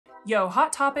Yo,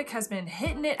 Hot Topic has been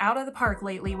hitting it out of the park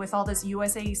lately with all this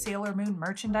USA Sailor Moon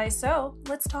merchandise, so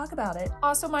let's talk about it.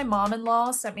 Also, my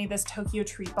mom-in-law sent me this Tokyo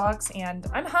treat box and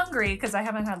I'm hungry because I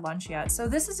haven't had lunch yet. So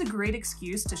this is a great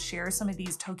excuse to share some of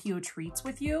these Tokyo treats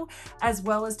with you, as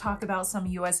well as talk about some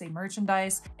USA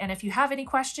merchandise. And if you have any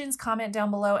questions, comment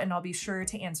down below and I'll be sure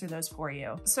to answer those for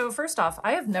you. So first off,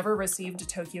 I have never received a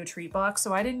Tokyo treat box,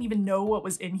 so I didn't even know what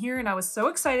was in here, and I was so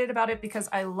excited about it because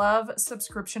I love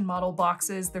subscription model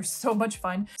boxes. They're so much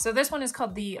fun. So this one is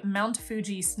called the Mount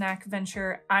Fuji Snack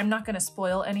Venture. I'm not gonna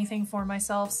spoil anything for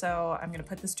myself, so I'm gonna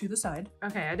put this to the side.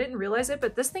 Okay, I didn't realize it,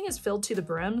 but this thing is filled to the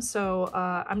brim, so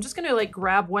I'm just gonna like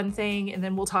grab one thing and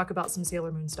then we'll talk about some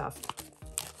Sailor Moon stuff.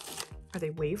 Are they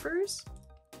wafers?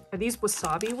 Are these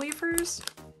wasabi wafers?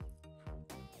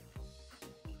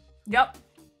 Yep.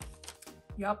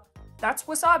 Yep. That's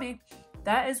wasabi.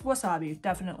 That is wasabi,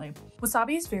 definitely.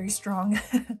 Wasabi is very strong.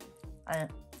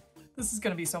 This is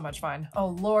gonna be so much fun. Oh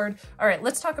Lord. All right,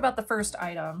 let's talk about the first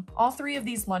item. All three of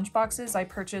these lunch boxes I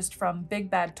purchased from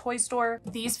Big Bad Toy Store.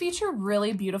 These feature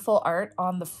really beautiful art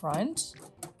on the front,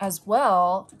 as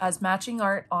well as matching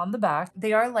art on the back.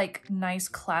 They are like nice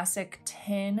classic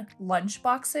tin lunch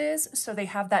boxes, so they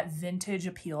have that vintage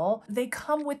appeal. They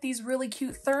come with these really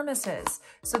cute thermoses.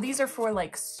 So these are for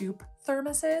like soup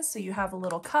thermoses. So you have a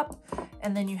little cup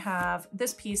and then you have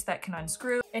this piece that can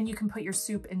unscrew and you can put your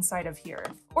soup inside of here,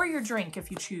 or your drink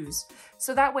if you choose.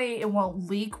 So that way it won't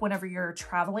leak whenever you're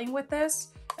traveling with this.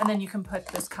 And then you can put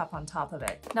this cup on top of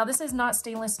it. Now this is not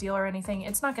stainless steel or anything.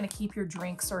 It's not gonna keep your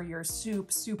drinks or your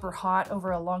soup super hot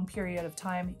over a long period of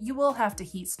time. You will have to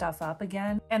heat stuff up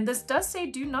again. And this does say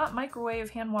do not microwave,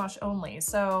 hand wash only.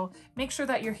 So make sure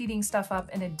that you're heating stuff up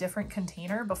in a different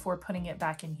container before putting it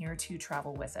back in here to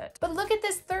travel with it. But look at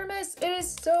this thermos, it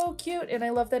is so cute. And I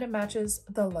love that it matches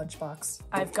the lunchbox.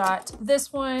 I've got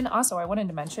this one. Also, I wanted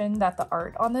to mention that the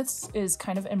art on this is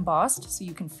kind of embossed so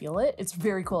you can feel it. It's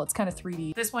very cool, it's kind of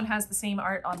 3D. This one has the same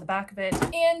art on the back of it.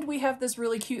 And we have this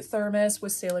really cute thermos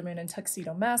with Sailor Moon and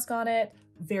Tuxedo Mask on it.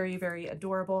 Very, very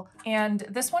adorable. And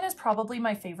this one is probably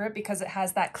my favorite because it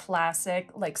has that classic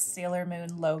like Sailor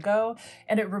Moon logo,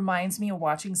 and it reminds me of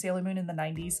watching Sailor Moon in the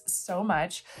 90s so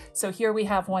much. So here we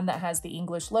have one that has the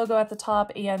English logo at the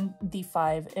top and the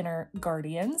 5 inner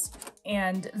guardians.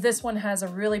 And this one has a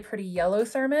really pretty yellow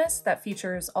thermos that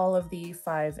features all of the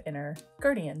 5 inner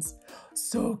guardians.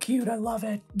 So cute, I love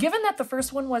it. Given that the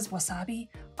first one was wasabi,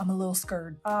 I'm a little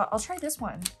scared. I'll try this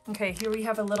one. Okay, here we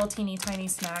have a little teeny tiny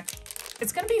snack.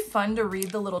 It's gonna be fun to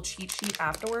read the little cheat sheet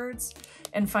afterwards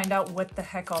and find out what the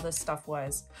heck all this stuff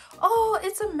was. Oh,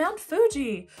 it's a Mount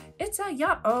Fuji. It's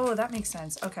a oh, that makes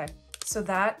sense. Okay, so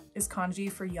that is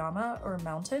kanji for Yama or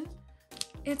mountain.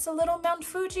 It's a little Mount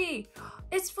Fuji.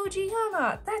 It's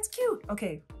Fujiyama. That's cute.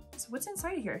 Okay, so what's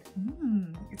inside of here?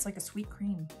 It's like a sweet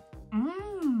cream.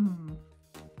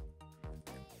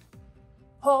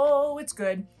 Oh, it's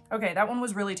good. Okay, that one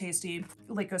was really tasty.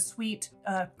 Like a sweet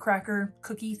cracker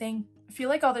cookie thing. I feel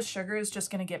like all this sugar is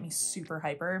just gonna get me super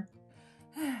hyper.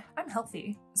 I'm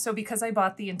healthy. So because I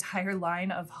bought the entire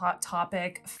line of Hot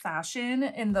Topic fashion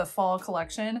in the fall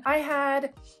collection, I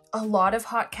had a lot of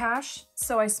hot cash,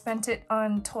 so I spent it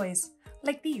on toys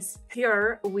like these.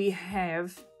 Here we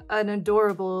have an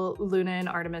adorable Luna and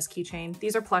Artemis keychain.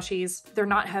 These are plushies. They're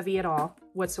not heavy at all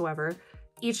whatsoever.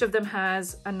 Each of them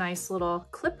has a nice little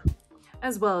clip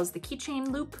as well as the keychain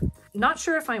loop. Not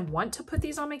sure if I want to put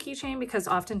these on my keychain because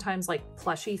oftentimes like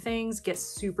plushy things get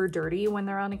super dirty when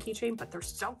they're on a keychain, but they're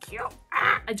so cute.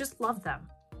 I just love them.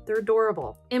 They're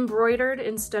adorable. Embroidered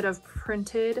instead of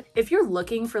printed. If you're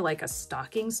looking for like a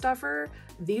stocking stuffer,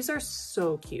 these are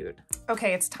so cute.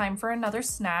 Okay, it's time for another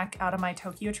snack out of my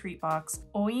Tokyo treat box.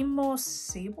 Oimo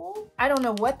sable? I don't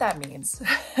know what that means,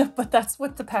 but that's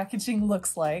what the packaging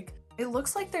looks like. It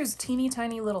looks like there's teeny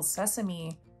tiny little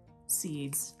sesame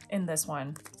seeds in this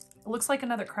one. It looks like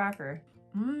another cracker.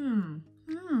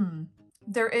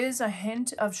 There is a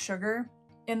hint of sugar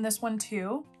in this one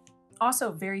too.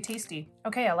 Also very tasty.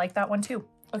 Okay, I like that one too.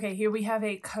 Okay, here we have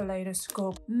a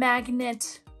kaleidoscope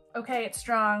magnet. Okay, it's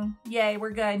strong. Yay,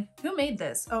 we're good. Who made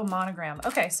this? Oh, Monogram.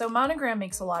 Okay, so Monogram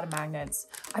makes a lot of magnets.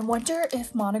 I wonder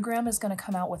if Monogram is gonna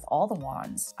come out with all the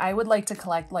wands. I would like to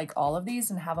collect like all of these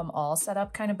and have them all set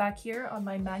up kind of back here on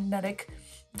my magnetic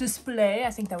display.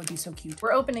 I think that would be so cute.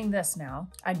 We're opening this now.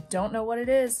 I don't know what it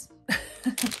is.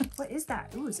 What is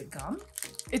that? Ooh, is it gum?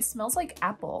 It smells like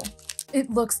apple. It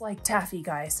looks like taffy,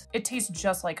 guys. It tastes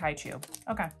just like Haichu.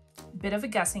 Okay. Bit of a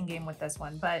guessing game with this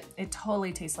one, but it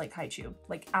totally tastes like Haichu,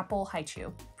 like apple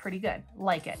Haichu. pretty good.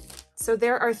 Like it. So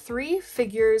there are 3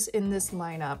 figures in this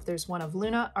lineup. There's one of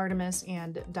Luna, Artemis,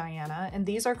 and Diana, and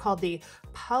these are called the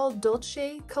Pal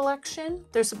Dolce collection.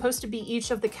 They're supposed to be each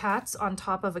of the cats on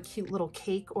top of a cute little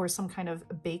cake or some kind of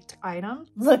baked item.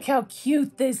 Look how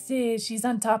cute this is. She's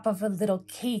on top of a little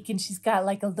cake and she's got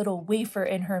like a little wafer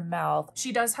in her mouth.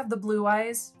 She does have the blue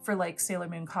eyes for like Sailor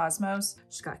Moon Cosmos.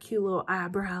 She's got cute little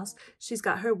eyebrows. She's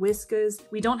got her whiskers.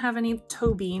 We don't have any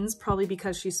toe beans, probably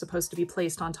because she's supposed to be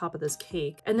placed on top of this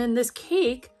cake. And then this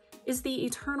cake is the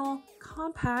Eternal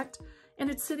Compact and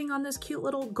it's sitting on this cute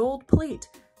little gold plate.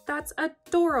 That's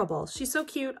adorable. She's so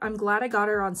cute. I'm glad I got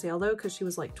her on sale though, because she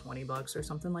was like 20 bucks or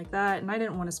something like that. And I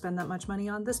didn't want to spend that much money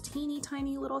on this teeny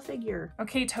tiny little figure.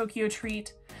 Okay, Tokyo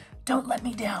Treat, don't let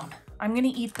me down. I'm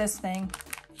gonna eat this thing.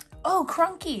 Oh,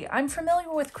 Crunky. I'm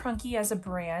familiar with Crunky as a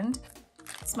brand.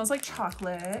 It smells like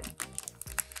chocolate.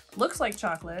 Looks like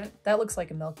chocolate. That looks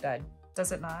like a Milk Dud.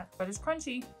 Does it not? But it's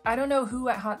crunchy. I don't know who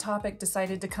at Hot Topic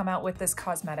decided to come out with this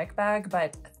cosmetic bag,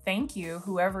 but thank you,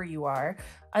 whoever you are.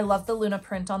 I love the Luna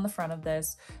print on the front of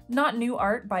this. Not new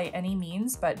art by any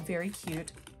means, but very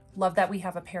cute. Love that we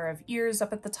have a pair of ears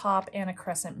up at the top and a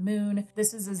crescent moon.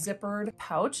 This is a zippered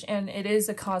pouch and it is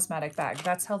a cosmetic bag.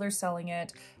 That's how they're selling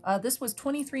it. This was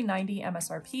 $23.90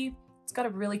 MSRP. It's got a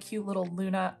really cute little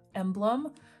Luna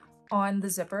emblem on the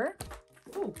zipper.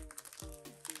 Ooh.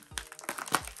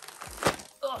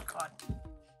 Oh God.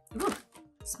 Ooh,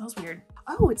 smells weird.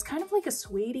 Oh, it's kind of like a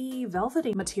suede-y,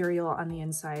 velvety material on the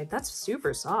inside. That's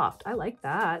super soft. I like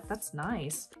that. That's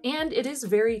nice. And it is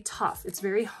very tough. It's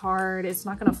very hard. It's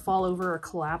not gonna fall over or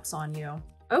collapse on you.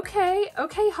 Okay,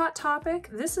 Hot Topic.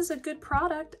 This is a good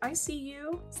product. I see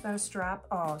you. Is that a strap?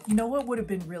 Oh, you know what would have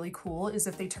been really cool is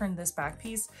if they turned this back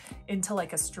piece into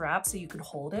like a strap so you could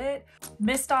hold it.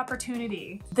 Missed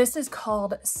opportunity. This is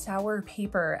called Sour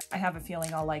Paper. I have a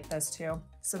feeling I'll like this too.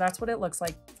 So that's what it looks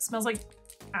like. It smells like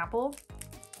apple.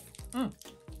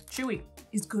 Chewy.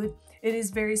 It's good. It is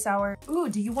very sour. Ooh,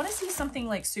 do you want to see something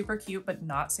like super cute but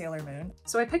not Sailor Moon?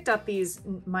 So I picked up these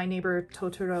My Neighbor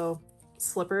Totoro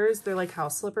slippers. They're like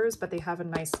house slippers, but they have a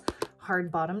nice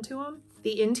hard bottom to them.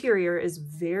 The interior is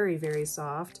very, very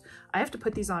soft. I have to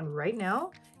put these on right now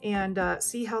and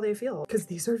see how they feel because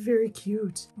these are very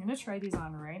cute. I'm gonna try these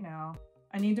on right now.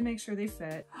 I need to make sure they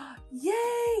fit.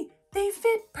 Yay! They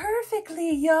fit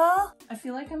perfectly, y'all. I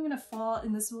feel like I'm gonna fall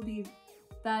and this will be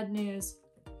bad news.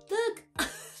 Look,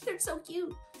 they're so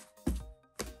cute.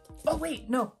 Oh wait,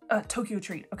 no, Tokyo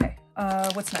Treat. Okay,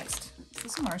 what's next? Is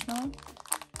this a marshmallow?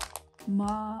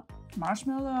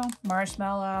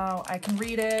 Marshmallow. I can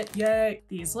read it. Yay.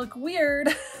 These look weird.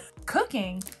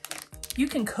 Cooking? You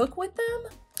can cook with them?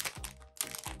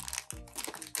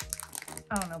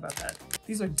 I don't know about that.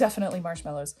 These are definitely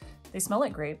marshmallows. They smell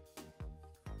like grape.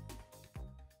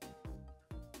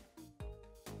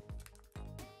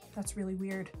 That's really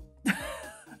weird.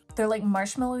 They're like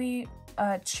marshmallowy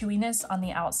chewiness on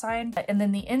the outside, and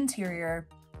then the interior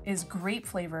is grape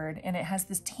flavored, and it has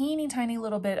this teeny tiny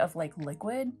little bit of like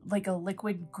a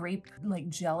liquid grape, like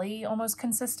jelly almost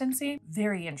consistency.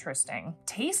 Very interesting.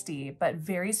 Tasty, but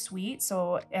very sweet.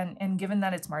 So, and given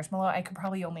that it's marshmallow, I could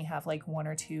probably only have like 1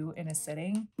 or 2 in a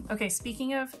sitting. Okay,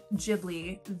 speaking of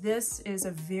Ghibli, this is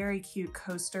a very cute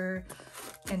coaster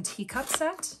and teacup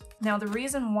set. Now, the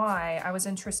reason why I was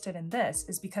interested in this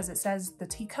is because it says the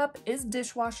teacup is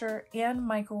dishwasher and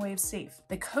microwave safe.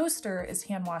 The coaster is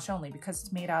hand wash only because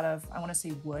it's made out of, I want to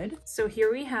say, wood. So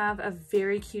here we have a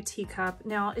very cute teacup.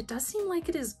 Now, it does seem like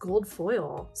it is gold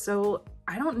foil. So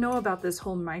I don't know about this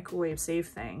whole microwave safe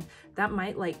thing. That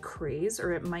might like craze,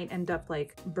 or it might end up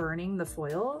like burning the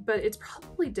foil, but it's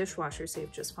probably dishwasher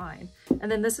safe just fine.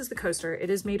 And then this is the coaster. It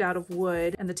is made out of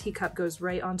wood and the teacup goes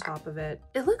right on top of it.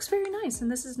 It looks very nice,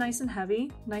 and this is nice and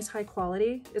heavy, nice high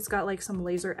quality. It's got like some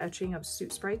laser etching of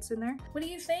suit sprites in there. What do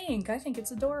you think? I think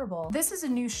it's adorable. This is a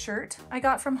new shirt I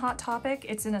got from Hot Topic.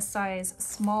 It's in a size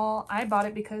small. I bought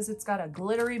it because it's got a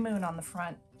glittery moon on the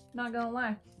front. Not gonna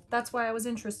lie. That's why I was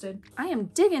interested. I am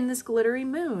digging this glittery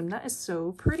moon. That is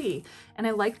so pretty. And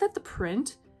I like that the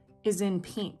print is in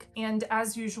pink. And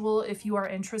as usual, if you are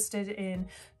interested in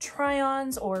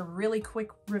try-ons or really quick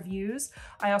reviews,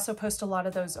 I also post a lot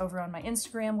of those over on my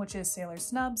Instagram, which is Sailor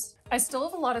Snubs. I still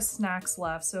have a lot of snacks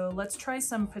left, so let's try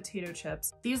some potato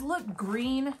chips. These look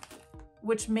green,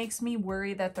 which makes me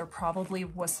worry that they're probably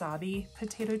wasabi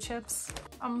potato chips.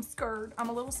 I'm scared. I'm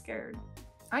a little scared.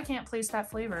 I can't place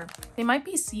that flavor. They might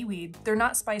be seaweed. They're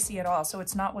not spicy at all, so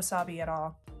it's not wasabi at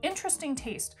all. Interesting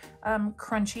taste.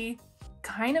 Crunchy.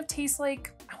 Kind of tastes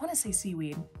like, I want to say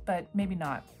seaweed, but maybe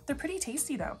not. They're pretty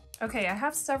tasty though. Okay, I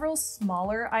have several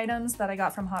smaller items that I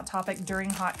got from Hot Topic during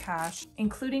Hot Cash,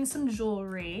 including some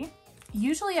jewelry.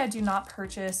 Usually I do not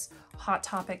purchase Hot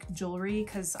Topic jewelry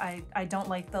because I don't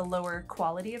like the lower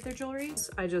quality of their jewelry.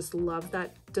 I just love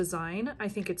that design. I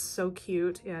think it's so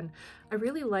cute, and I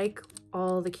really like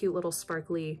all the cute little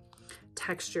sparkly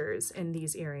textures in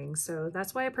these earrings, so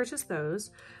that's why I purchased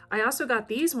those. I also got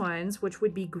these ones, which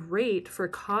would be great for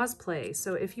cosplay.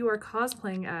 So if you are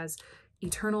cosplaying as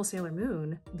Eternal Sailor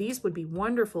Moon, these would be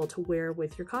wonderful to wear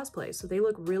with your cosplay. So they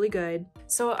look really good.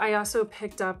 So I also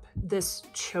picked up this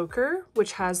choker,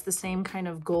 which has the same kind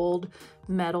of gold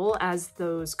metal as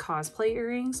those cosplay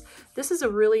earrings. This is a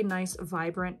really nice,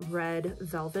 vibrant red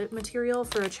velvet material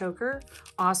for a choker.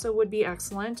 Also would be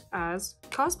excellent as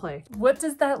cosplay. What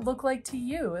does that look like to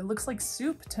you? It looks like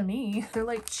soup to me. They're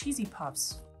like cheesy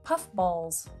puffs, puff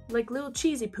balls, like little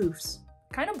cheesy poofs.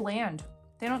 Kind of bland.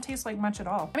 They don't taste like much at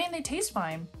all. I mean, they taste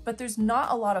fine, but there's not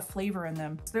a lot of flavor in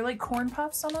them. They're like corn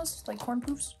puffs almost, like corn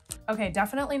poofs. Okay,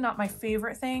 definitely not my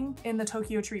favorite thing in the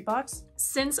Tokyo Treat box.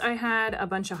 Since I had a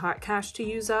bunch of hot cash to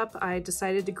use up, I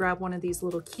decided to grab one of these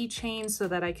little keychains so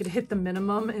that I could hit the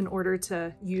minimum in order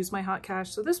to use my hot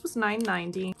cash. So this was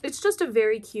 $9.90. It's just a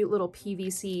very cute little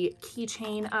PVC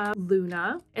keychain of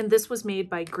Luna, and this was made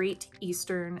by Great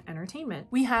Eastern Entertainment.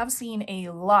 We have seen a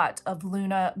lot of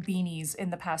Luna beanies in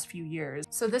the past few years.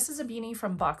 So this is a beanie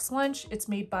from Box Lunch. It's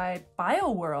made by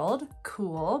BioWorld.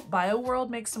 Cool. BioWorld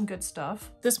makes some good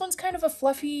stuff. This one's kind of a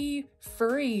fluffy,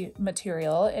 furry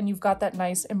material, and you've got that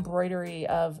nice embroidery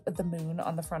of the moon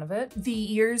on the front of it.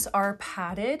 The ears are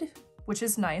padded, which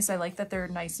is nice. I like that they're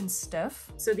nice and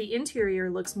stiff. So the interior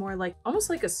looks more like, almost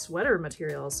like a sweater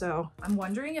material. So I'm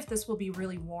wondering if this will be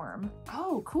really warm.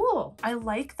 Oh, cool. I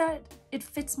like that it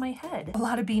fits my head. A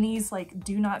lot of beanies like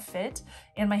do not fit,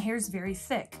 and my hair is very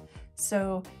thick.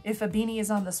 So if a beanie is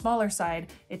on the smaller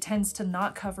side, it tends to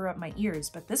not cover up my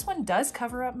ears, but this one does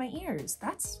cover up my ears.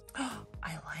 That's,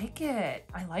 I like it.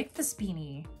 I like this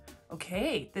beanie.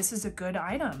 Okay, this is a good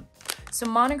item. So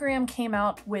Monogram came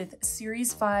out with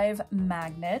Series 5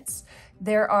 magnets.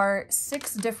 There are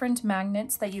 6 different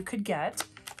magnets that you could get.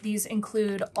 These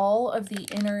include all of the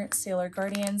inner Sailor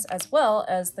Guardians as well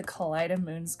as the Kaleido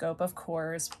Moonscope, of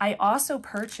course. I also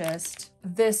purchased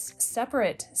this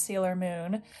separate Sailor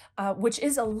Moon, which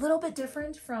is a little bit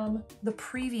different from the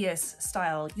previous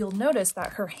style. You'll notice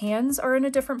that her hands are in a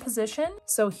different position.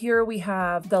 So here we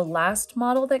have the last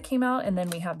model that came out, and then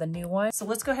we have the new one. So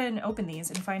let's go ahead and open these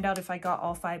and find out if I got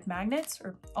all 5 magnets,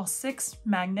 or all 6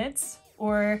 magnets,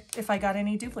 or if I got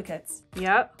any duplicates.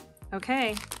 Yep.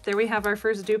 Okay, there we have our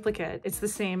first duplicate. It's the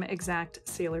same exact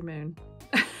Sailor Moon.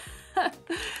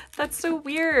 That's so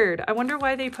weird. I wonder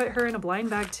why they put her in a blind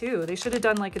bag too. They should have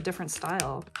done like a different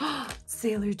style.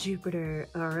 Sailor Jupiter.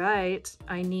 All right,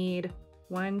 I need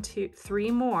 1, 2, 3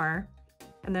 more,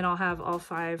 and then I'll have all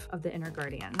 5 of the inner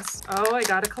Guardians. Oh, I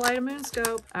got a Kaleido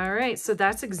Moonscope. All right, so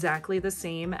that's exactly the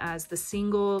same as the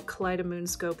single Kaleido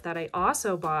Moonscope that I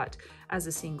also bought as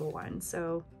a single one.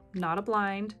 So not a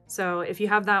blind. So if you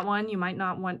have that one, you might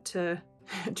not want to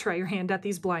try your hand at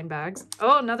these blind bags.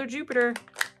 Oh, another Jupiter.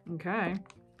 Okay.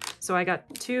 So I got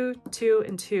 2, 2,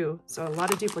 and 2. So a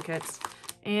lot of duplicates.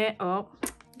 And, all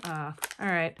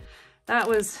right. That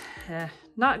was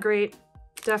not great.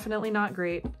 Definitely not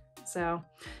great. So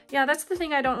yeah, that's the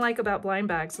thing I don't like about blind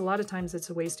bags. A lot of times it's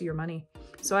a waste of your money.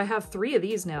 So I have 3 of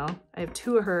these now. I have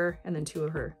 2 of her and then 2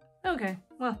 of her. Okay,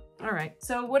 well, all right.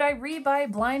 So would I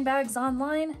rebuy blind bags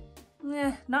online?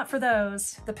 Not for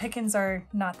those. The pickings are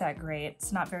not that great.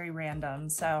 It's not very random.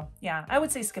 So yeah, I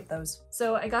would say skip those.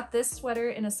 So I got this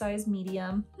sweater in a size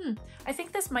medium. I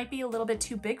think this might be a little bit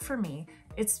too big for me.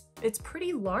 It's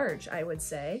pretty large, I would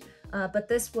say. But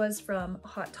this was from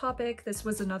Hot Topic. This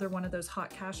was another one of those hot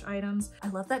cash items. I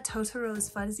love that Totoro's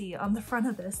fuzzy on the front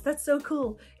of this. That's so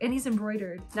cool. And he's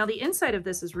embroidered. Now the inside of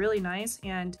this is really nice,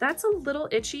 and that's a little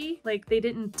itchy. Like they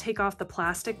didn't take off the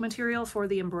plastic material for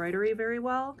the embroidery very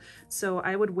well. So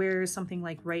I would wear something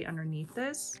like right underneath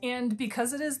this. And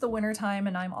because it is the winter time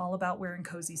and I'm all about wearing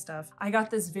cozy stuff, I got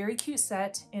this very cute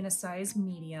set in a size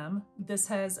medium. This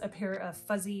has a pair of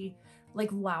fuzzy, like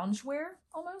loungewear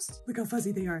almost. Look how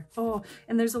fuzzy they are. Oh,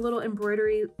 and there's a little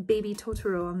embroidery baby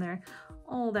Totoro on there.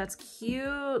 Oh, that's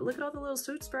cute. Look at all the little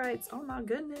suit sprites. Oh my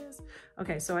goodness.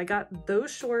 Okay, so I got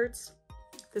those shorts.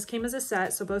 This came as a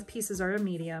set, so both pieces are a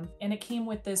medium. And it came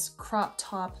with this crop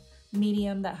top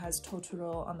medium that has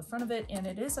Totoro on the front of it, and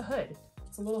it is a hood.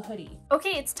 It's a little hoodie.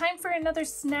 Okay, it's time for another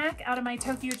snack out of my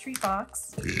Tokyo Treat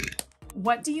box.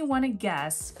 What do you want to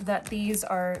guess that these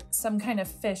are some kind of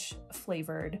fish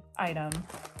flavored item?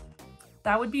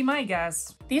 That would be my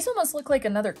guess. These almost look like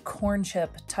another corn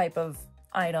chip type of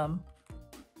item.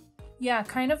 Yeah,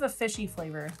 kind of a fishy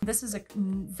flavor. This is a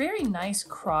very nice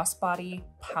crossbody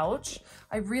pouch.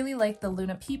 I really like the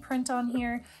Luna P print on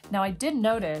here. Now I did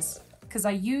notice, because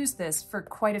I used this for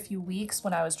quite a few weeks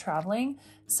when I was traveling,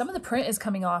 some of the print is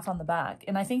coming off on the back.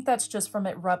 And I think that's just from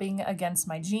it rubbing against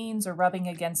my jeans or rubbing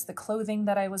against the clothing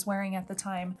that I was wearing at the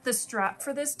time. The strap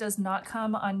for this does not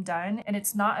come undone and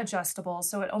it's not adjustable.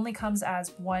 So it only comes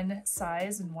as one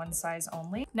size and one size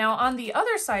only. Now on the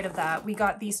other side of that, we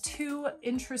got these two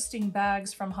interesting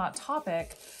bags from Hot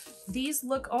Topic. These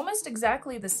look almost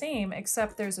exactly the same,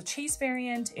 except there's a chase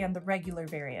variant and the regular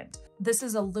variant. This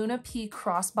is a Luna P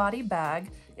crossbody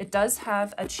bag. It does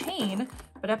have a chain,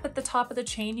 but up at the top of the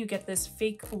chain, you get this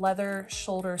fake leather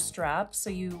shoulder strap.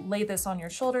 So you lay this on your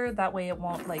shoulder. That way it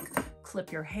won't like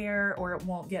clip your hair or it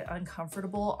won't get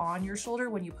uncomfortable on your shoulder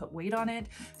when you put weight on it.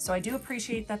 So I do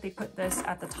appreciate that they put this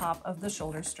at the top of the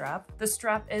shoulder strap. The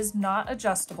strap is not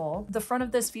adjustable. The front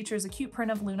of this features a cute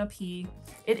print of Luna P.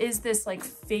 It is this like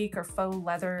fake or faux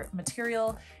leather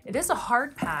material. It is a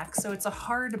hard pack, so it's a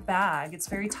hard bag. It's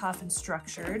very tough and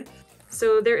structured.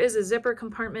 So there is a zipper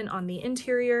compartment on the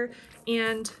interior,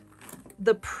 and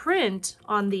the print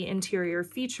on the interior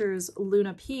features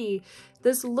Luna P.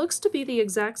 This looks to be the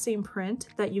exact same print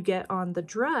that you get on the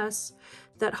dress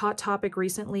that Hot Topic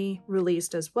recently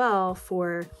released as well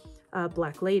for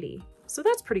Black Lady. So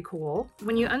that's pretty cool.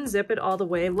 When you unzip it all the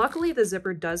way, luckily the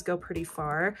zipper does go pretty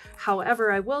far.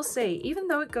 However, I will say, even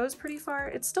though it goes pretty far,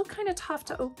 it's still kind of tough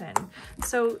to open.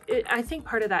 So I think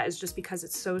part of that is just because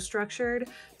it's so structured.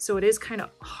 So it is kind of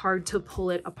hard to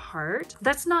pull it apart.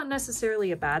 That's not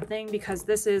necessarily a bad thing because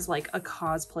this is like a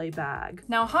cosplay bag.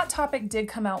 Now, Hot Topic did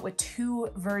come out with two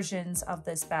versions of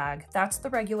this bag. That's the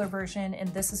regular version, and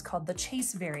this is called the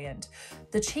Chase variant.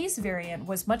 The Chase variant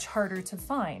was much harder to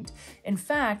find. In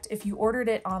fact, if you ordered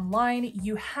it online,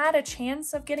 you had a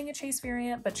chance of getting a Chase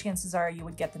variant, but chances are you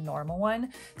would get the normal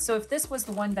one. So if this was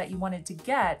the one that you wanted to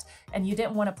get and you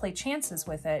didn't want to play chances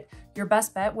with it, your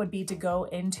best bet would be to go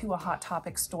into a Hot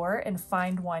Topic store and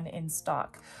find one in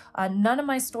stock. None of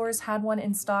my stores had one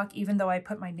in stock, even though I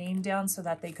put my name down so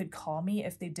that they could call me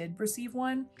if they did receive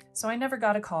one. So I never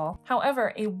got a call.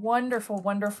 However, a wonderful,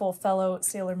 wonderful fellow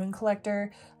Sailor Moon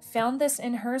collector found this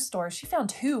in her store. She found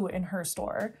two in her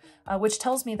store, which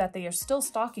tells me that they are still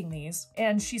stocking these,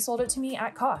 and she sold it to me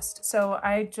at cost. So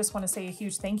I just want to say a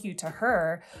huge thank you to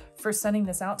her for sending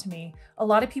this out to me. A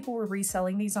lot of people were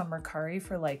reselling these on Mercari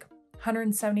for like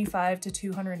 $175 to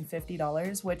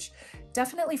 $250, which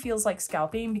definitely feels like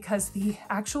scalping because the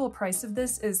actual price of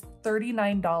this is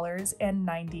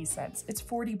 $39.90. It's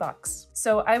 40 bucks.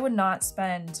 So I would not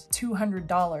spend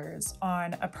 $200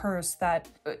 on a purse that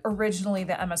originally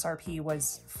the MSRP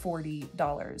was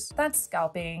 $40. That's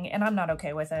scalping, and I'm not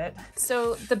okay with it.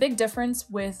 So the big difference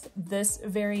with this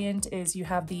variant is you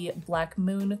have the Black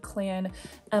Moon Clan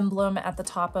emblem at the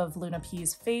top of Luna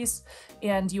P's face,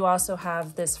 and you also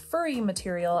have this furry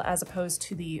material as opposed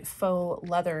to the faux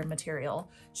leather material.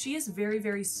 She is very,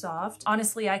 very soft.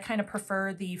 Honestly, I kind of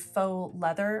prefer the faux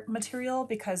leather material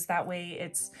because that way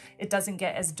it doesn't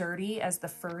get as dirty as the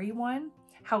furry one.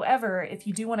 However, if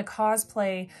you do want to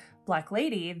cosplay Black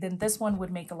Lady, then this one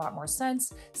would make a lot more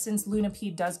sense since Luna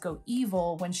P does go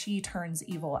evil when she turns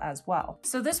evil as well.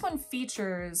 So this one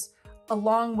features,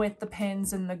 along with the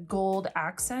pins and the gold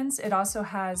accents, it also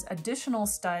has additional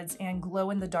studs and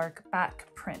glow-in-the-dark back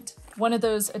print. One of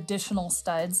those additional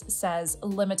studs says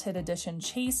limited edition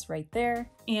Chase right there.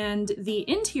 And the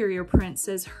interior print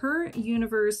says Her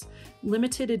Universe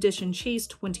Limited Edition Chase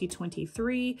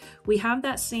 2023. We have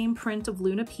that same print of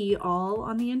Luna P all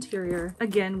on the interior.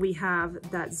 Again, we have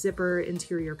that zipper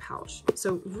interior pouch.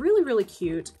 So really, really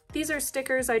cute. These are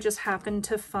stickers I just happened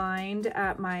to find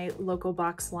at my local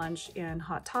box lunch and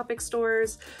Hot Topic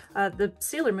stores. The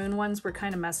Sailor Moon ones were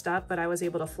kind of messed up, but I was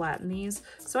able to flatten these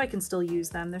so I can still use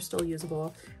them. They're still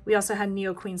usable. We also had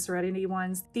Neo Queen Serenity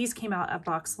ones. These came out at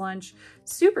box lunch.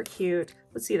 Super cute.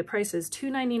 Let's see, the price is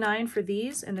 $2.99 for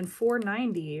these and then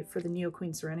 $4.90 for the Neo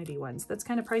Queen Serenity ones. That's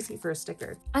kind of pricey for a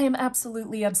sticker. I am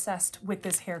absolutely obsessed with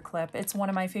this hair clip. It's one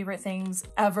of my favorite things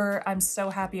ever. I'm so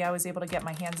happy I was able to get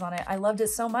my hands on it. I loved it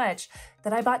so much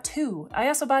that I bought two. I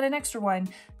also bought an extra one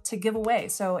to give away.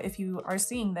 So if you are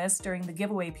seeing this during the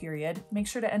giveaway period, make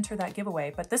sure to enter that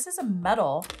giveaway. But this is a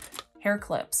metal hair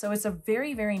clip. So it's a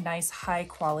very, very nice high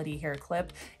quality hair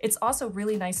clip. It's also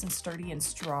really nice and sturdy and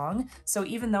strong. So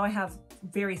even though I have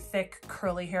very thick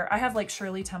curly hair, I have like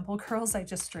Shirley Temple curls, I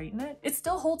just straighten it. It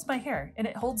still holds my hair and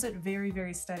it holds it very,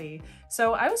 very steady.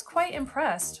 So I was quite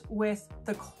impressed with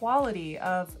the quality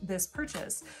of this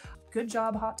purchase. Good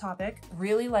job, Hot Topic.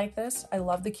 Really like this. I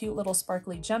love the cute little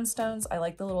sparkly gemstones. I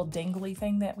like the little dangly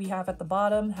thing that we have at the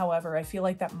bottom. However, I feel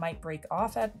like that might break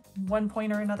off at one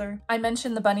point or another. I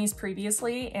mentioned the bunnies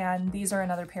previously, and these are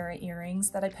another pair of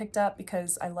earrings that I picked up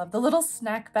because I love the little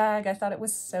snack bag. I thought it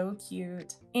was so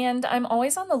cute. And I'm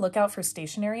always on the lookout for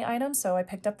stationery items, so I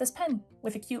picked up this pen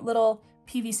with a cute little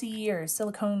PVC or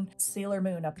silicone Sailor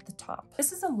Moon up at the top.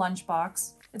 This is a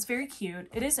lunchbox. It's very cute.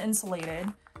 It is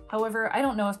insulated. However, I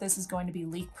don't know if this is going to be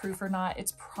leak proof or not.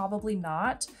 It's probably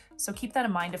not. So keep that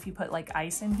in mind if you put like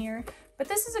ice in here. But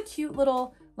this is a cute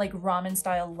little like ramen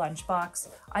style lunchbox.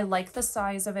 I like the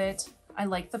size of it. I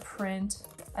like the print.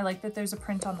 I like that there's a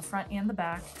print on the front and the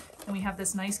back. And we have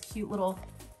this nice cute little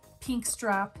pink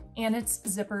strap, and it's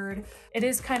zippered. It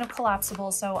is kind of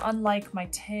collapsible, so unlike my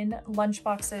tin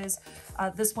lunchboxes,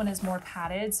 this one is more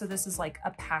padded, so this is like a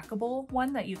packable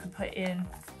one that you could put in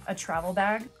a travel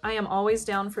bag. I am always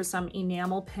down for some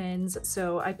enamel pins,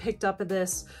 so I picked up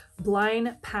this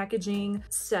blind packaging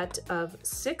set of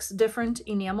 6 different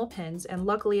enamel pins, and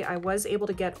luckily I was able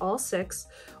to get all 6.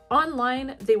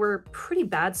 Online, they were pretty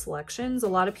bad selections. A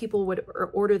lot of people would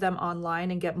order them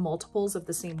online and get multiples of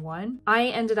the same one. I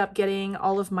ended up getting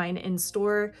all of mine in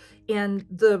store, and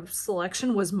the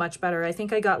selection was much better. I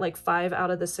think I got like 5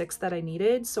 out of the 6 that I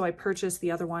needed, so I purchased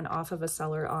the other one off of a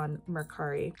seller on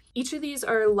Mercari. Each of these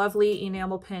are lovely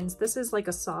enamel pins. This is like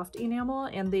a soft enamel,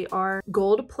 and they are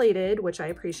gold plated, which I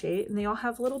appreciate, and they all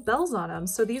have little bells on them.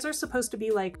 So these are supposed to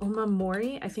be like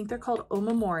omamori. I think they're called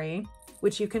omamori,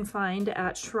 which you can find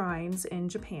at shrines in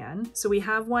Japan. So we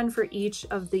have one for each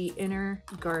of the inner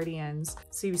guardians.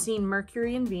 So you've seen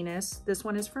Mercury and Venus. This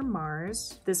one is for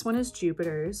Mars. This one is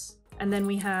Jupiter's. And then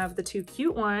we have the 2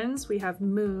 cute ones. We have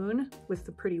Moon with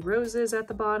the pretty roses at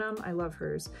the bottom. I love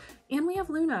hers. And we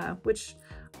have Luna, which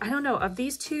I don't know, of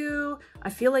these 2, I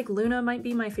feel like Luna might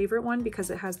be my favorite one because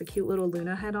it has the cute little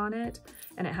Luna head on it,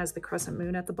 and it has the crescent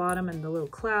moon at the bottom and the little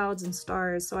clouds and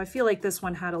stars. So I feel like this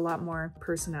one had a lot more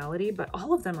personality, but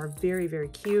all of them are very, very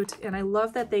cute. And I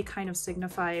love that they kind of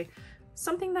signify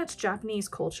something that's Japanese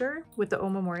culture with the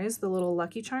omamoris, the little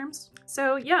lucky charms.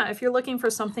 So yeah, if you're looking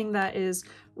for something that is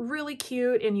really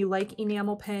cute and you like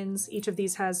enamel pins, each of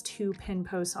these has 2 pin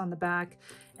posts on the back,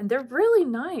 and they're really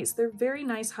nice. They're very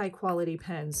nice, high quality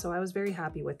pins. So I was very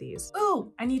happy with these.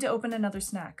 Oh, I need to open another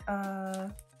snack.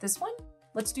 This one?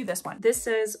 Let's do this one. This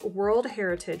says World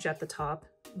Heritage at the top.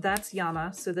 That's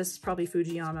Yama, so this is probably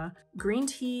Fujiyama. Green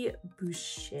tea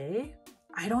boucher?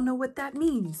 I don't know what that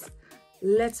means.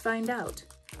 Let's find out.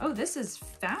 Oh, this is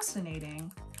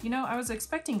fascinating. You know, I was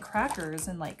expecting crackers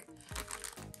and like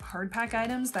hard pack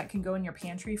items that can go in your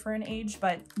pantry for an age,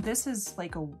 but this is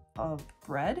like a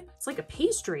bread. It's like a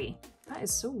pastry. That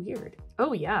is so weird.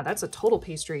 Oh yeah, that's a total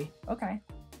pastry. Okay.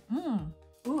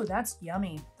 Ooh, that's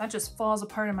yummy. That just falls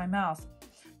apart in my mouth.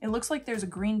 It looks like there's a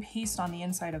green paste on the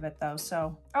inside of it though,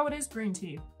 so. Oh, it is green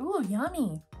tea. Ooh,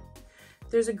 yummy.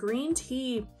 There's a green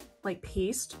tea like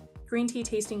paste, green tea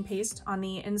tasting paste on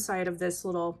the inside of this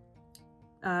little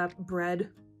bread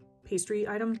pastry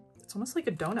item. It's almost like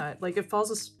a donut. Like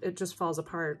it just falls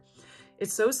apart.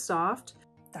 It's so soft.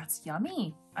 That's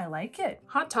yummy. I like it.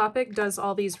 Hot Topic does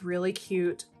all these really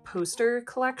cute poster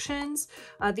collections.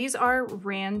 These are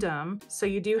random, so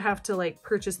you do have to like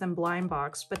purchase them blind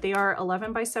boxed, but they are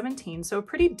 11 by 17, so a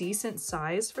pretty decent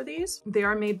size for these. They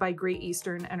are made by Great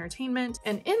Eastern Entertainment,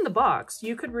 and in the box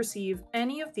you could receive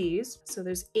any of these. So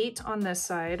there's 8 on this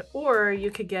side, or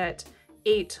you could get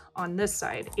 8 on this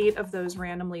side, 8 of those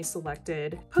randomly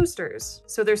selected posters.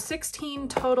 So there's 16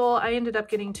 total. I ended up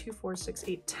getting 2, 4, 6,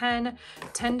 8, 10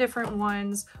 different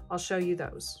ones. I'll show you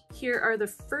those. Here are the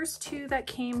first 2 that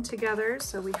came together.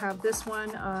 So we have this one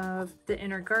of the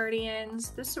Inner Guardians.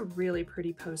 This is a really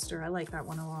pretty poster. I like that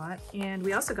one a lot. And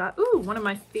we also got, ooh, one of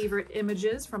my favorite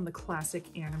images from the classic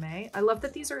anime. I love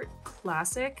that these are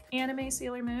classic anime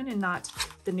Sailor Moon and not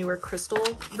the newer crystal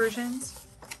versions.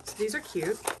 So these are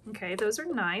cute. Okay, those are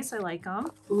nice. I like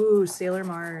them. Ooh, Sailor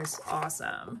Mars.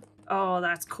 Awesome. Oh,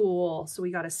 that's cool. So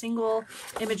we got a single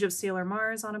image of Sailor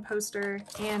Mars on a poster,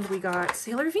 and we got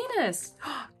Sailor Venus.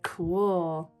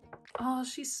 Cool. Oh,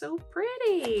 she's so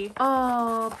pretty.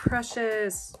 Oh,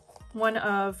 precious. One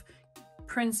of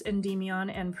Prince Endymion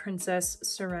and Princess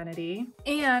Serenity.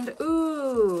 And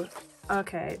ooh,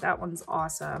 okay, that one's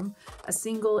awesome. A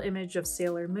single image of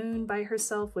Sailor Moon by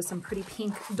herself with some pretty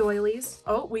pink doilies.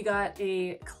 Oh, we got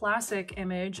a classic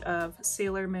image of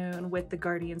Sailor Moon with the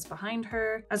Guardians behind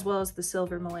her, as well as the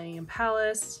Silver Millennium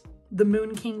Palace, the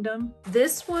Moon Kingdom.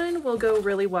 This one will go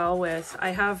really well with, I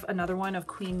have another one of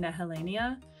Queen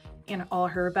Nehelenia and all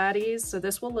her baddies, so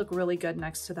this will look really good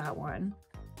next to that one.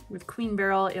 with Queen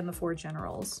Beryl and the 4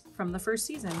 generals from the first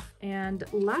season. And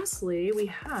lastly, we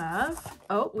have,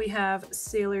 we have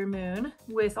Sailor Moon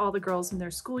with all the girls in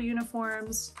their school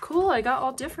uniforms. Cool, I got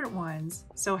all different ones.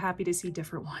 So happy to see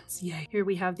different ones, yay. Here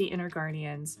we have the Inner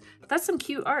Guardians. That's some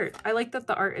cute art. I like that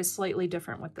the art is slightly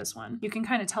different with this one. You can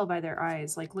kind of tell by their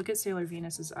eyes, like look at Sailor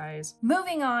Venus's eyes.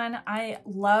 Moving on, I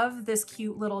love this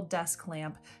cute little desk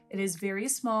lamp. It is very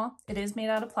small. It is made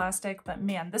out of plastic, but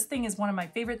man, this thing is one of my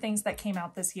favorite things that came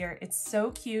out this year. It's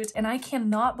so cute, and I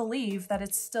cannot believe that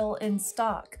it's still in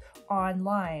stock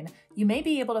online. You may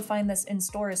be able to find this in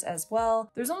stores as well.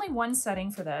 There's only one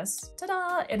setting for this.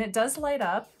 Ta-da! And it does light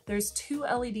up. There's 2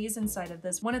 LEDs inside of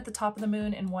this, one at the top of the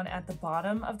moon and one at the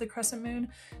bottom of the crescent moon.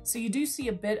 So you do see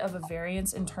a bit of a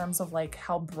variance in terms of like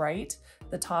how bright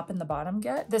the top and the bottom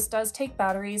get. This does take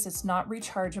batteries. It's not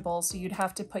rechargeable, so you'd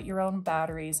have to put your own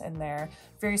batteries in there.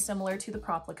 Very similar to the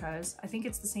Proplicas. I think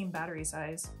it's the same battery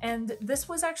size. And this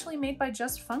was actually made by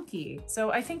Just Funky.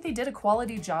 So I think they did a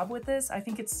quality job with this. I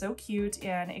think it's so cute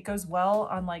and it goes well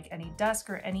on like any desk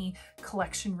or any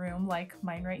collection room like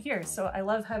mine right here. So I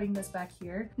love having this back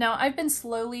here. Now I've been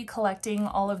slowly collecting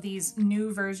all of these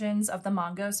new versions of the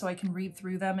manga so I can read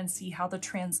through them and see how the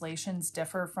translations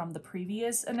differ from the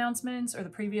previous announcements or the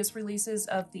previous releases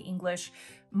of the English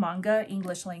manga,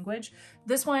 English language.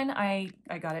 This one I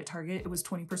got at Target. It was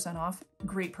 20% off.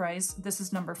 Great price. This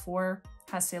is number 4.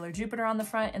 Has Sailor Jupiter on the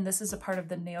front, and this is a part of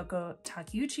the Naoko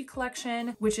Takeuchi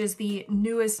collection, which is the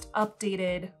newest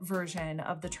updated version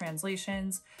of the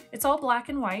translations. It's all black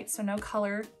and white, so no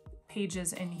color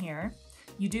pages in here.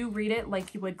 You do read it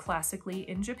like you would classically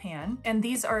in Japan. And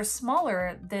these are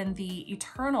smaller than the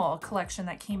Eternal collection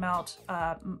that came out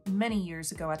many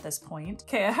years ago at this point.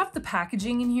 Okay, I have the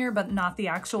packaging in here, but not the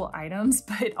actual items,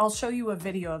 but I'll show you a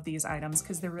video of these items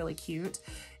because they're really cute.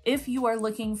 If you are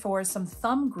looking for some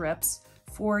thumb grips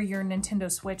for your Nintendo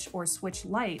Switch or Switch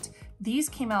Lite, these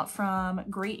came out from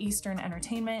Great Eastern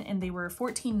Entertainment and they were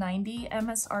 $14.90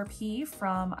 MSRP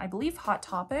from, I believe, Hot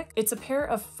Topic. It's a pair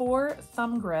of 4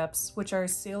 thumb grips, which are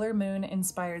Sailor Moon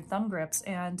inspired thumb grips,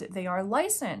 and they are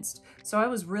licensed. So I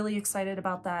was really excited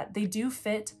about that. They do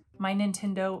fit my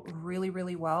Nintendo really,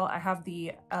 really well. I have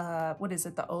the, what is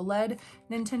it, the OLED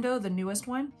Nintendo, the newest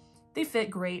one. They fit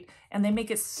great and they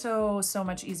make it so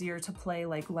much easier to play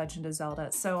like Legend of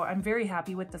Zelda. So I'm very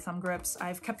happy with the thumb grips.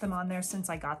 I've kept them on there since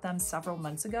I got them several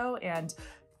months ago and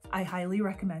I highly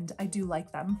recommend. I do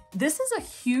like them. This is a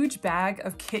huge bag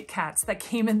of Kit Kats that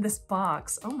came in this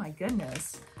box. Oh my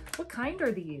goodness. What kind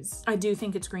are these? I do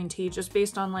think it's green tea just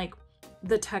based on like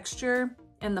the texture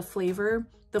and the flavor.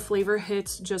 The flavor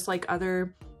hits just like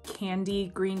other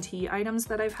candy green tea items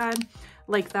that I've had.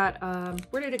 Like that,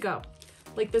 where did it go?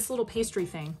 Like this little pastry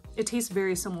thing. It tastes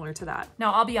very similar to that.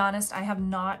 Now, I'll be honest, I have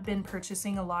not been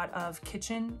purchasing a lot of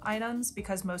kitchen items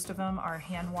because most of them are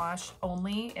hand wash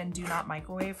only and do not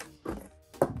microwave.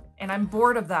 And I'm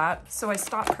bored of that, so I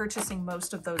stopped purchasing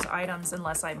most of those items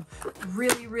unless I'm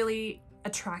really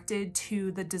attracted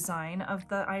to the design of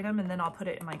the item, and then I'll put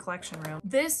it in my collection room.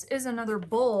 This is another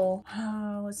bowl.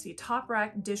 Let's see, top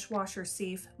rack, dishwasher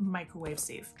safe, microwave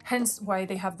safe. Hence why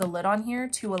they have the lid on here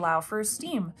to allow for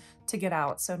steam to get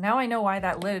out. So now I know why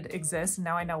that lid exists, and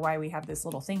now I know why we have this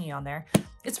little thingy on there.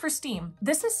 It's for steam.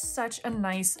 This is such a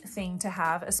nice thing to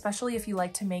have, especially if you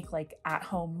like to make like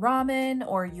at-home ramen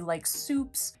or you like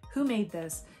soups. Who made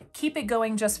this? Keep it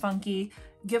going, Just Funky.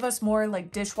 Give us more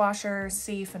like dishwasher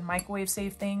safe and microwave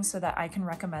safe things so that I can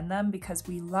recommend them because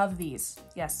we love these.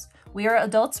 Yes, we are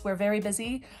adults, we're very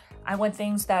busy. I want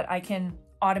things that I can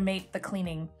automate the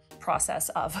cleaning process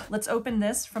of. Let's open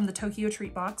this from the Tokyo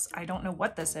Treat box. I don't know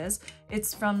what this is.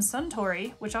 It's from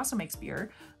Suntory, which also makes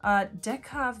beer.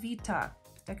 Decavita.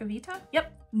 Decavita?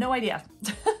 Yep, no idea.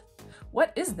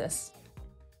 What is this?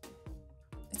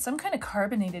 It's some kind of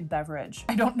carbonated beverage.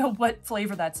 I don't know what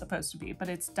flavor that's supposed to be, but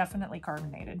it's definitely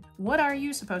carbonated. What are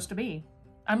you supposed to be?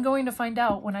 I'm going to find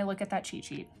out when I look at that cheat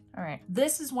sheet. All right,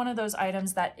 this is one of those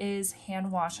items that is hand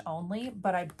wash only,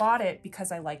 but I bought it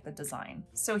because I like the design.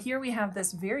 So here we have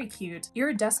this very cute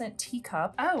iridescent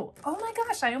teacup. Oh my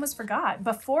gosh, I almost forgot.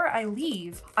 Before I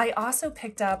leave, I also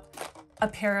picked up a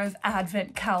pair of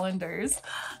advent calendars.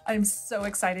 I'm so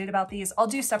excited about these. I'll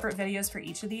do separate videos for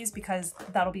each of these because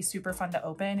that'll be super fun to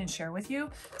open and share with you.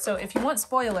 So if you want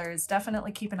spoilers,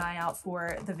 definitely keep an eye out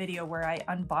for the video where I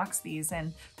unbox these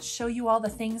and show you all the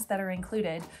things that are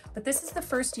included. But this is the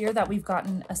first year that we've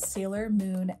gotten a Sailor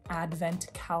Moon advent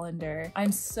calendar.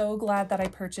 I'm so glad that I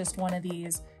purchased one of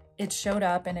these. It showed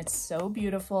up and it's so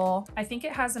beautiful. I think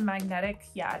it has a magnetic,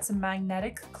 yeah, it's a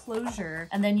magnetic closure.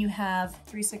 And then you have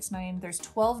 369, there's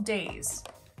 12 days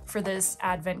for this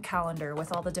advent calendar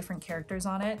with all the different characters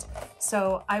on it.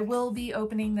 So I will be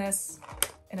opening this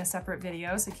in a separate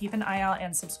video, so keep an eye out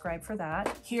and subscribe for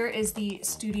that. Here is the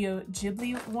Studio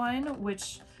Ghibli one,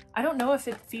 which I don't know if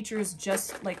it features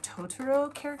just like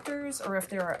Totoro characters or if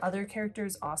there are other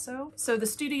characters also. So the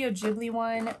Studio Ghibli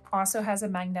one also has a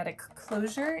magnetic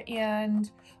closure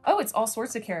and oh, it's all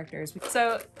sorts of characters.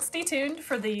 So stay tuned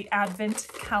for the advent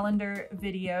calendar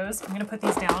videos. I'm gonna put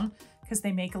these down because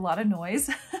they make a lot of noise.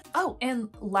 Oh, and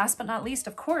last but not least,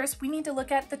 of course, we need to look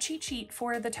at the cheat sheet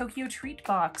for the Tokyo Treat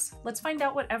box. Let's find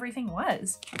out what everything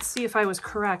was. Let's see if I was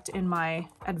correct in my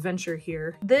adventure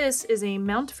here. This is a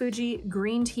Mount Fuji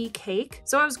green tea cake.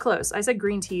 So I was close. I said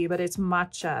green tea, but it's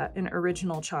matcha and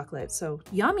original chocolate. So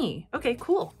yummy. Okay,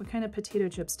 cool. What kind of potato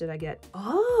chips did I get?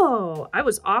 Oh, I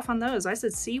was off on those. I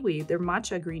said seaweed. They're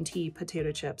matcha green tea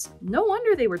potato chips. No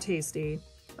wonder they were tasty.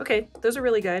 Okay, those are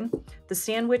really good. The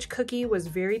sandwich cookie was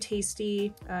very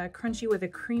tasty, crunchy with a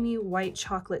creamy white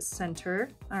chocolate center.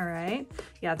 All right,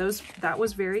 yeah, that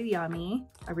was very yummy.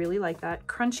 I really like that.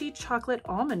 Crunchy chocolate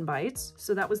almond bites.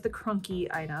 So that was the crunky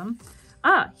item.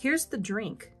 Ah, here's the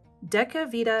drink.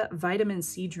 Deca Vita vitamin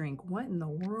C drink. What in the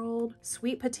world?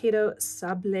 Sweet potato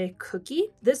sablé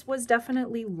cookie. This was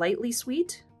definitely lightly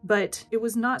sweet, but it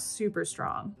was not super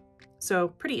strong. So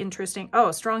pretty interesting. Oh,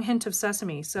 strong hint of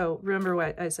sesame. So remember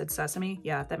what I said, sesame?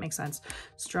 Yeah, that makes sense.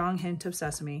 Strong hint of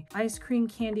sesame. Ice cream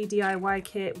candy DIY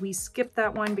kit. We skipped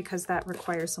that one because that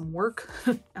requires some work.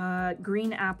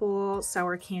 Green apple,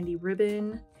 sour candy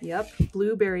ribbon. Yep.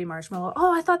 Blueberry marshmallow.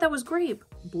 Oh, I thought that was grape.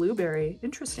 Blueberry.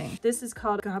 Interesting. This is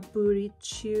called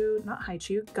Gaburichu, not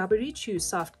Haichu, Gaburichu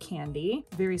soft candy.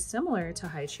 Very similar to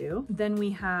Haichu. Then we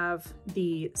have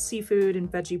the seafood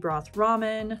and veggie broth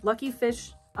ramen, Lucky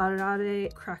Fish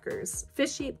arare crackers,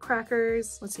 fish-shaped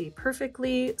crackers. Let's see,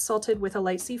 perfectly salted with a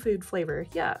light seafood flavor.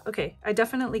 Yeah, okay, I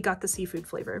definitely got the seafood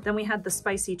flavor. Then we had the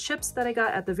spicy chips that I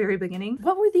got at the very beginning.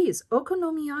 What were these?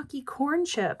 Okonomiyaki corn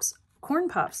chips. Corn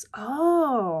puffs.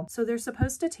 Oh, so they're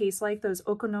supposed to taste like those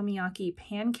okonomiyaki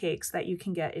pancakes that you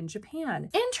can get in Japan.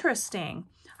 Interesting.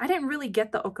 I didn't really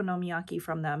get the okonomiyaki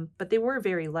from them, but they were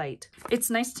very light. It's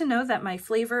nice to know that my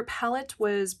flavor palette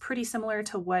was pretty similar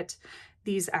to what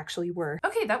these actually were.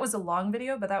 Okay, that was a long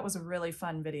video, but that was a really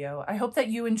fun video. I hope that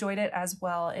you enjoyed it as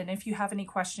well. And if you have any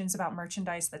questions about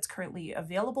merchandise that's currently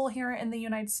available here in the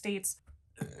United States,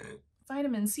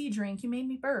 vitamin C drink, you made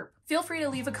me burp. Feel free to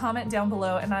leave a comment down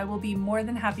below and I will be more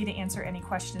than happy to answer any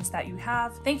questions that you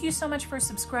have. Thank you so much for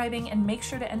subscribing and make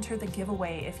sure to enter the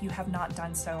giveaway if you have not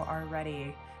done so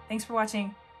already. Thanks for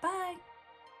watching.